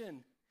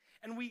perfection.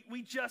 And we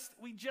just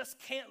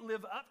can't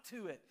live up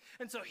to it.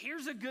 And so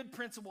here's a good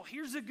principle.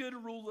 Here's a good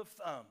rule of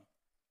thumb.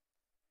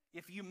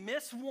 If you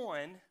miss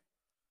one,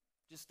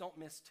 just don't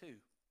miss two.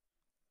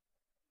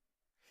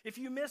 If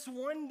you miss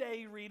one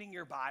day reading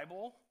your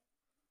Bible,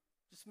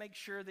 just make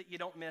sure that you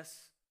don't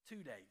miss 2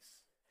 days.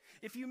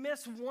 If you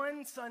miss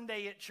one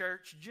Sunday at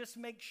church, just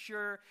make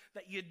sure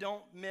that you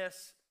don't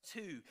miss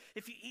 2.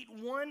 If you eat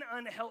one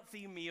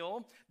unhealthy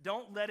meal,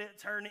 don't let it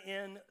turn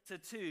into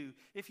 2.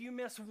 If you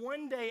miss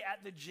one day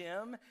at the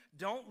gym,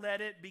 don't let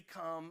it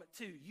become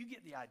 2. You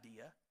get the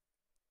idea.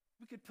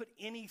 We could put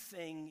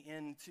anything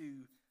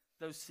into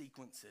those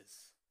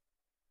sequences.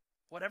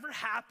 Whatever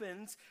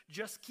happens,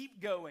 just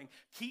keep going.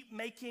 Keep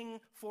making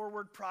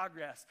forward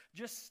progress.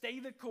 Just stay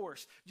the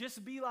course.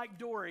 Just be like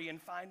Dory in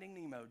Finding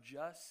Nemo.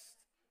 Just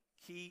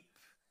keep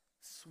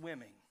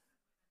swimming,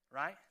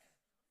 right?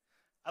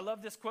 I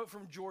love this quote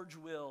from George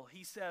Will.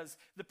 He says,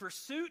 "The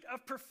pursuit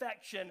of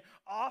perfection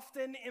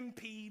often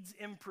impedes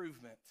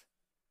improvement."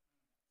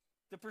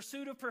 The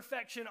pursuit of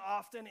perfection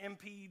often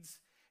impedes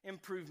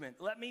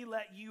improvement. Let me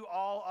let you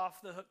all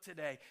off the hook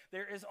today.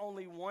 There is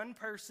only one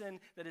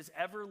person that has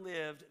ever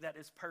lived that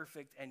is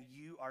perfect, and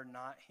you are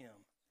not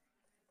him.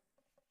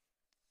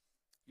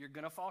 You're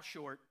going to fall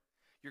short.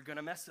 You're going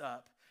to mess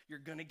up. You're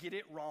going to get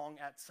it wrong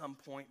at some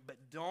point,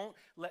 but don't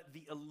let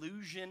the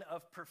illusion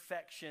of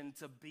perfection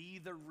to be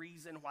the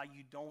reason why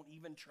you don't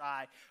even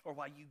try or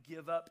why you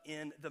give up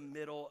in the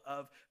middle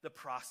of the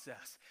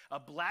process. A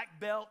black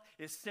belt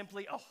is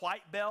simply a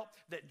white belt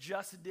that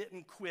just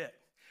didn't quit.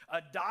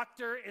 A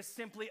doctor is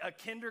simply a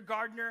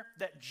kindergartner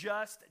that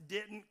just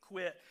didn't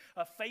quit.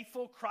 A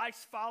faithful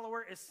Christ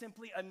follower is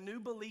simply a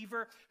new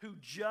believer who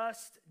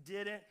just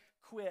didn't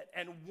quit.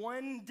 And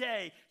one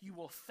day you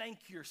will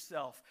thank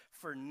yourself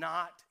for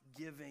not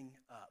giving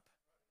up.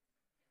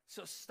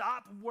 So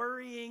stop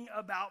worrying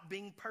about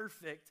being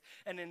perfect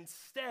and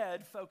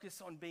instead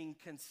focus on being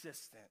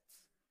consistent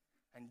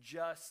and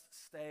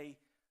just stay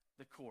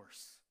the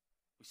course.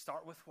 We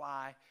start with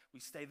why,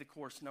 we stay the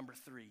course. Number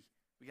 3.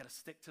 We got to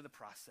stick to the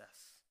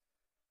process.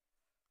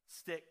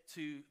 Stick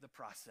to the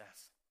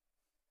process.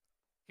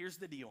 Here's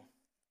the deal.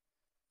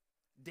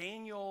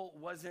 Daniel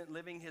wasn't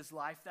living his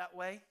life that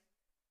way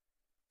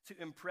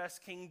to impress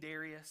King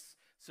Darius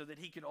so that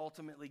he could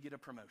ultimately get a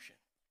promotion.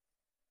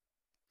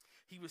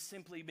 He was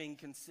simply being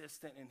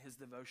consistent in his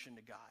devotion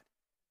to God.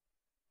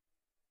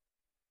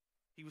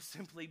 He was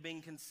simply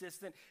being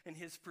consistent in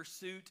his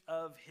pursuit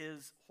of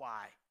his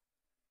why.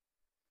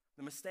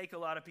 The mistake a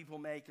lot of people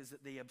make is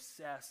that they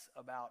obsess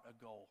about a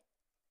goal.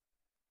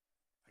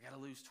 I got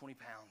to lose 20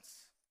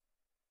 pounds.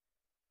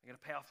 I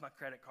got to pay off my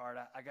credit card.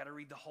 I got to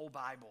read the whole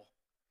Bible.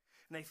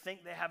 And they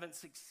think they haven't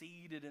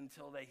succeeded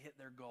until they hit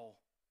their goal.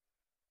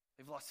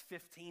 They've lost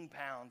 15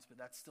 pounds, but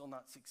that's still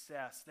not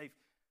success. They've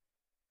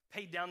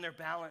paid down their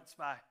balance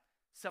by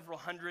several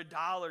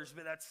 $100s,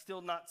 but that's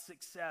still not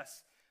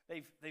success.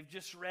 They've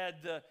just read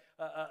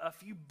a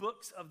few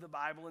books of the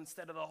Bible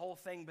instead of the whole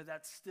thing, but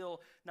that's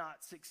still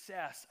not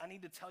success. I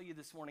need to tell you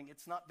this morning,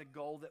 it's not the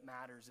goal that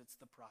matters, it's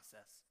the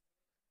process.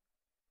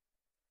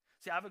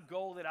 See, I have a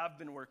goal that I've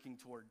been working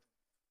toward.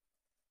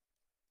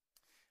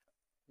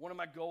 One of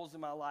my goals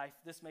in my life,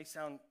 this may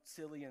sound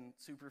silly and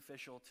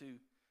superficial to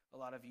a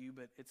lot of you,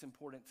 but it's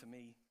important to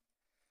me,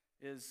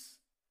 is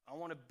I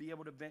want to be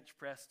able to bench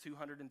press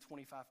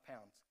 225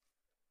 pounds.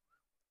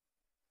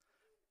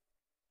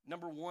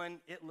 Number one,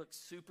 it looks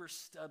super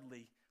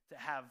studly to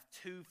have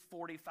 2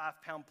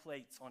 45-pound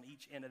plates on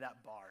each end of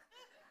that bar,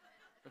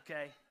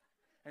 okay?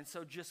 And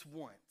so just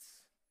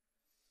once.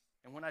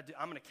 And when I do,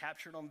 I'm going to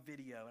capture it on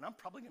video, and I'm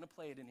probably going to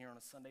play it in here on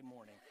a Sunday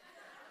morning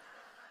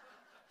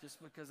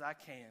just because I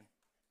can.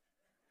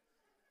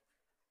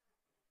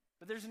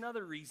 But there's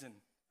another reason.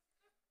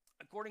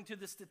 According to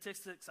the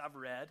statistics I've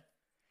read,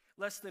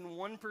 less than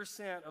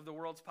 1% of the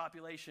world's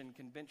population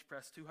can bench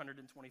press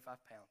 225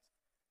 pounds.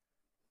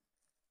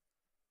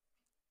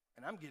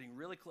 And I'm getting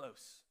really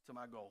close to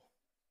my goal.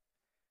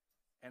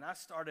 And I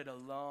started a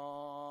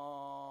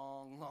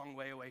long, long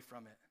way away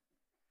from it.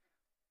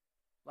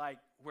 Like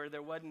where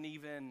there wasn't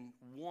even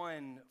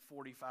one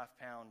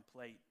 45-pound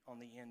plate on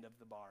the end of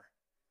the bar.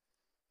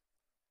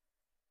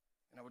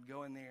 And I would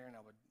go in there and I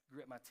would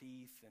grit my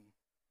teeth and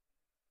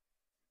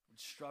would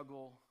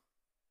struggle.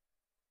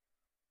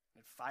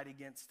 and fight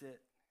against it,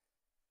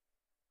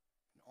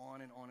 and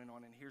on and on and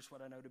on. And here's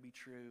what I know to be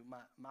true.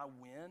 My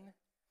win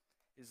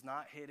is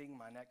not hitting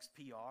my next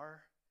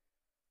PR.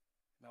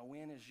 My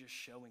win is just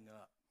showing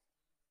up.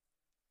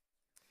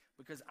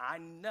 Because I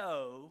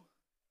know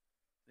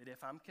that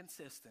if I'm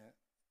consistent,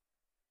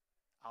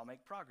 I'll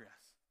make progress.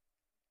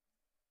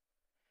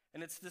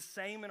 And it's the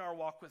same in our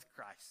walk with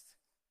Christ.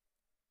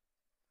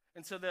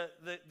 And so the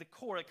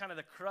core, kind of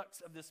the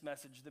crux of this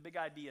message, the big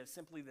idea is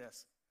simply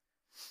this.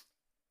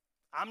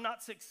 I'm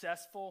not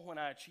successful when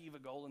I achieve a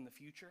goal in the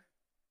future.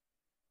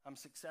 I'm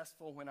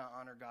successful when I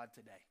honor God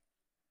today.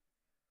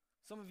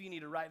 Some of you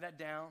need to write that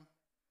down.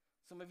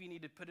 Some of you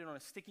need to put it on a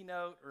sticky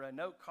note or a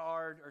note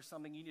card or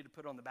something. You need to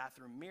put it on the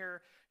bathroom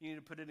mirror. You need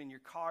to put it in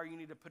your car. You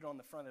need to put it on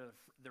the front of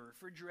the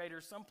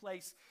refrigerator,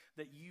 someplace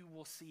that you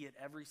will see it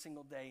every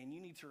single day. And you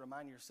need to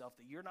remind yourself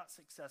that you're not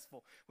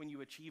successful when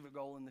you achieve a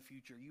goal in the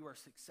future. You are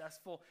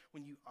successful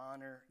when you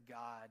honor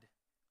God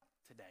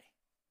today.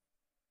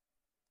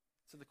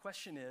 So the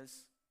question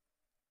is,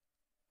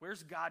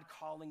 where's God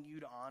calling you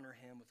to honor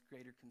him with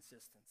greater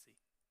consistency?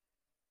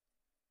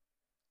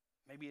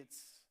 Maybe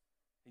it's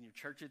in your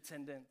church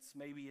attendance.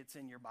 Maybe it's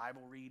in your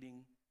Bible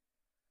reading,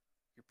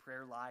 your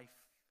prayer life.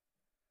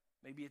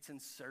 Maybe it's in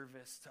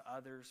service to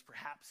others.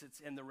 Perhaps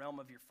it's in the realm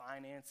of your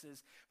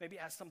finances. Maybe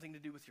it has something to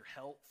do with your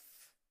health.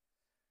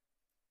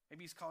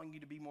 Maybe he's calling you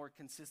to be more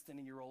consistent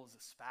in your role as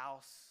a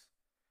spouse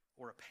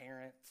or a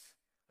parent,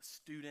 a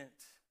student.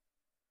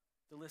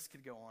 The list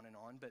could go on and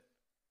on, but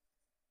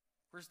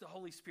where's the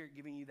Holy Spirit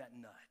giving you that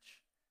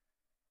nudge?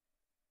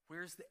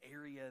 Where's the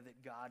area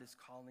that God is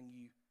calling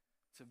you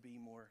to be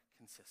more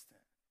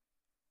consistent?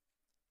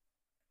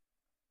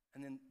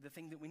 And then the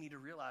thing that we need to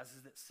realize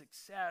is that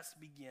success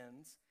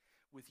begins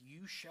with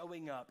you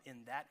showing up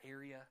in that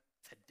area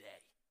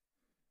today.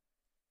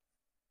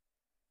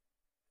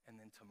 And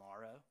then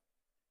tomorrow,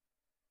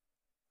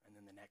 and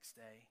then the next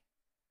day,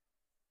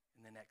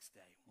 and the next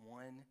day.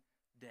 One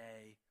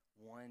day,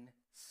 one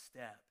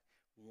step,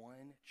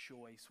 one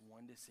choice,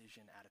 one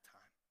decision at a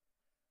time.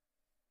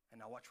 And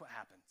now watch what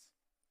happens.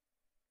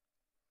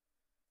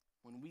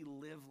 When we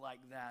live like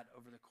that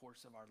over the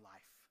course of our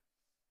life,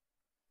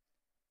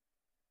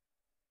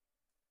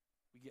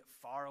 we get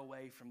far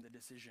away from the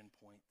decision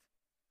point,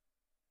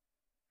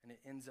 and it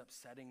ends up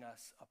setting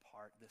us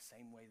apart the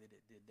same way that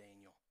it did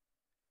Daniel.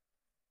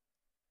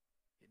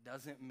 It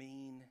doesn't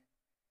mean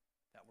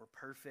that we're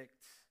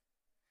perfect.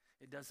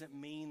 It doesn't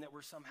mean that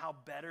we're somehow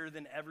better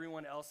than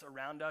everyone else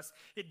around us.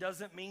 It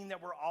doesn't mean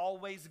that we're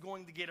always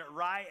going to get it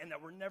right and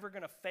that we're never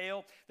going to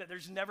fail, that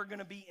there's never going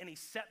to be any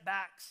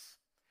setbacks,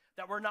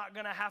 that we're not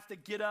going to have to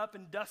get up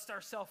and dust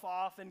ourselves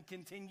off and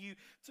continue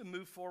to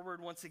move forward.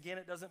 Once again,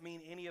 it doesn't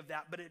mean any of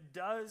that, but it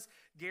does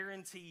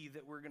guarantee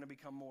that we're going to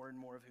become more and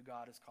more of who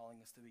God is calling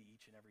us to be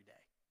each and every day.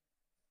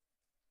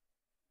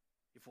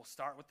 If we'll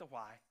start with the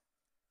why,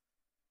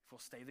 if we'll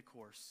stay the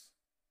course,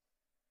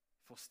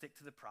 if we'll stick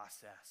to the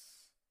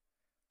process,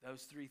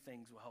 those three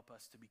things will help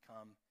us to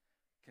become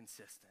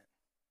consistent,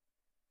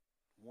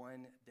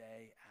 one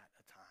day at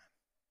a time.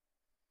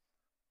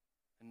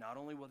 And not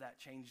only will that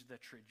change the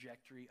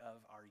trajectory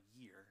of our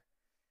year,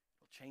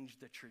 it'll change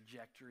the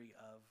trajectory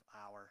of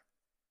our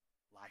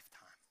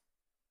lifetime.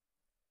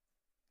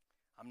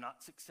 I'm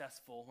not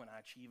successful when I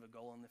achieve a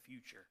goal in the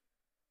future.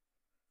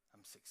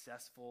 I'm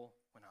successful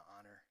when I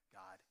honor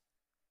God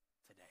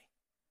today.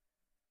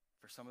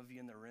 For some of you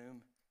in the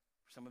room,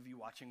 for some of you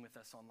watching with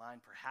us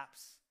online,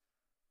 perhaps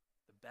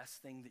the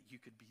best thing that you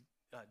could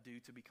do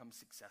to become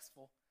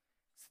successful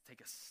is to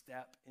take a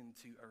step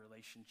into a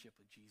relationship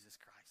with Jesus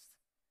Christ.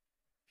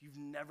 If you've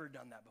never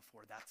done that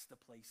before, that's the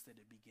place that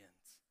it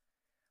begins.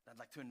 I'd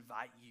like to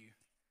invite you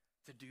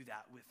to do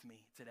that with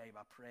me today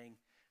by praying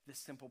this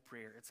simple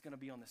prayer. It's going to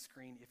be on the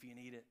screen if you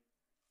need it.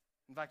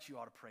 I invite you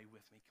all to pray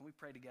with me. Can we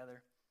pray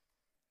together?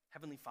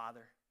 Heavenly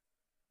Father,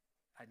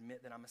 I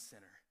admit that I'm a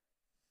sinner,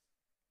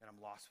 that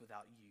I'm lost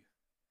without you.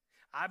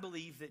 I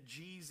believe that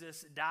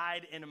Jesus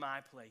died in my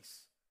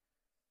place,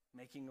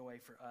 making a way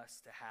for us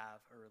to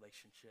have a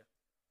relationship.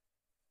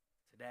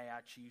 Today,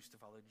 I choose to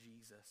follow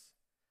Jesus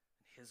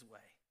and his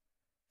way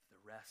for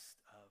the rest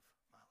of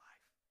my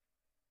life.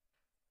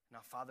 Now,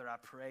 Father, I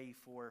pray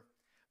for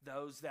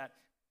those that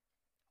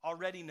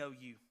already know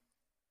you,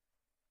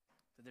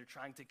 that they're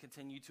trying to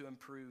continue to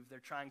improve. They're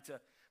trying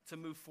to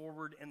move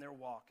forward in their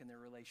walk, in their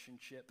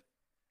relationship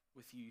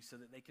with you, so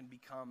that they can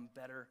become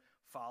better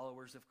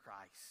followers of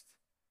Christ.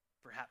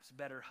 Perhaps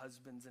better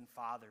husbands and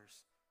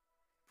fathers,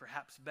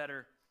 perhaps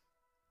better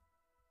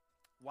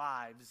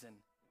wives and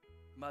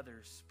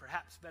mothers,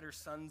 perhaps better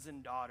sons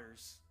and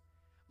daughters.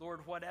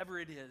 Lord, whatever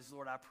it is,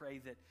 Lord, I pray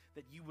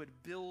that you would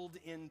build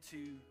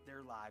into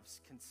their lives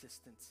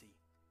consistency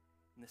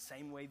in the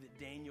same way that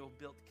Daniel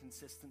built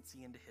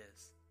consistency into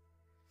his.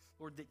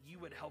 Lord, that you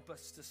would help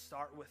us to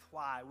start with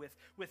why,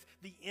 with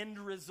the end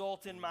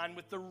result in mind,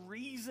 with the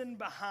reason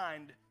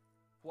behind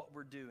what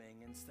we're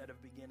doing, instead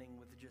of beginning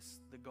with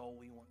just the goal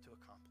we want to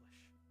accomplish.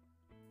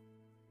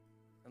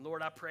 And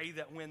Lord, I pray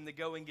that when the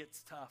going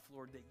gets tough,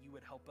 Lord, that you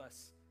would help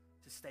us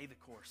to stay the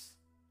course,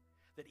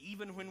 that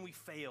even when we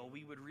fail,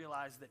 we would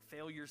realize that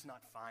failure's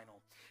not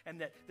final,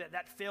 and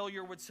that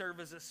failure would serve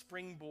as a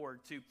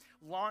springboard to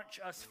launch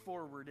us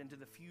forward into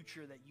the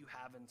future that you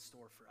have in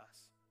store for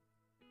us.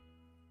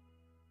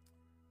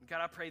 And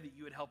God, I pray that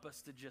you would help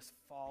us to just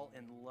fall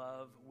in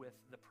love with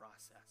the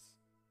process,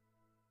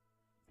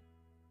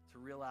 to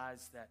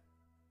realize that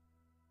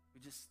we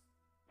just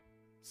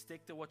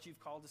stick to what you've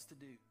called us to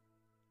do,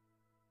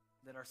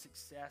 that our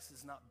success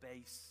is not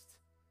based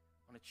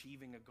on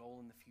achieving a goal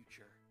in the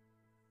future,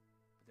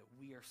 that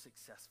we are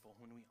successful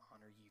when we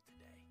honor you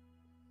today.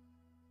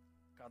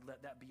 God,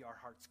 let that be our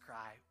heart's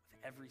cry with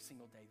every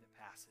single day that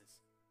passes.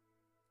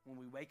 When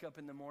we wake up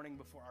in the morning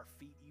before our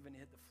feet even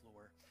hit the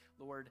floor,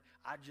 Lord,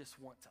 I just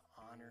want to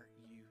honor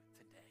you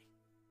today.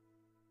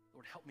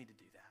 Lord, help me to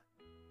do that.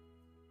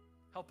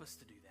 Help us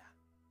to do that.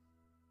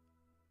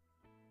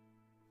 Lord,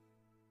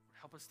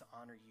 help us to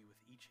honor you with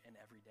each and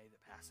every day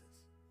that passes.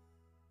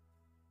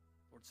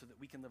 Lord, so that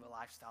we can live a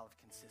lifestyle of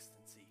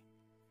consistency,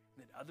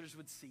 and that others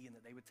would see and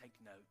that they would take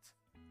note.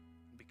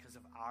 And because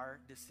of our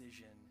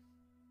decision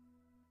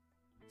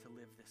to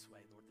live this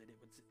way, Lord, that it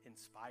would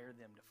inspire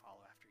them to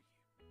follow after you.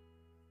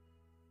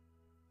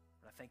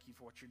 Lord, I thank you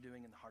for what you're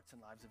doing in the hearts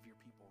and lives of your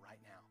people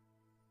right now.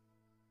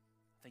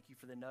 Thank you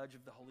for the nudge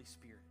of the Holy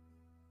Spirit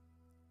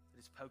that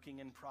is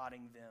poking and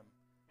prodding them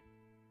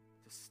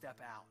to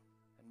step out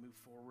and move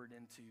forward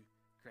into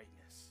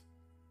greatness.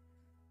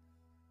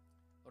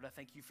 Lord, I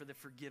thank you for the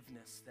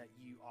forgiveness that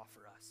you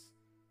offer us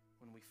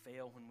when we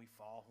fail, when we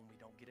fall, when we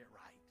don't get it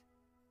right,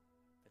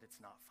 that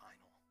it's not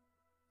final,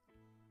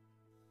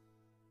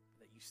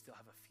 that you still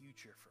have a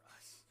future for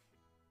us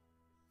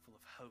full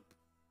of hope.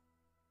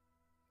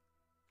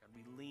 God,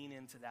 we lean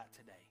into that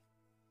today.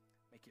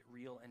 Make it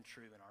real and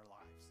true in our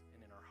lives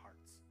and in our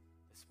hearts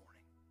this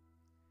morning.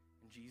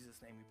 In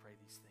Jesus' name we pray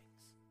these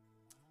things.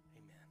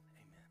 Amen,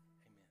 amen,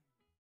 amen.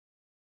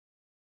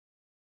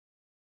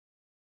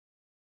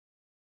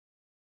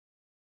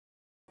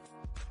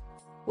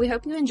 We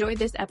hope you enjoyed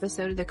this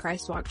episode of the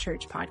Christ Walk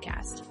Church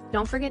podcast.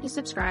 Don't forget to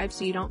subscribe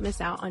so you don't miss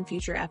out on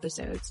future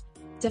episodes.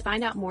 To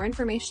find out more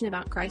information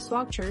about Christ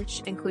Walk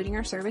Church, including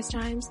our service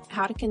times,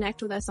 how to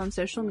connect with us on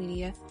social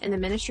media, and the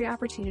ministry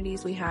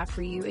opportunities we have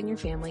for you and your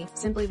family,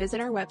 simply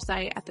visit our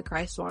website at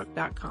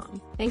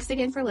thechristwalk.com. Thanks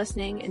again for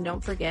listening, and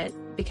don't forget,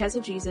 because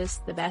of Jesus,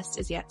 the best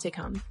is yet to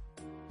come.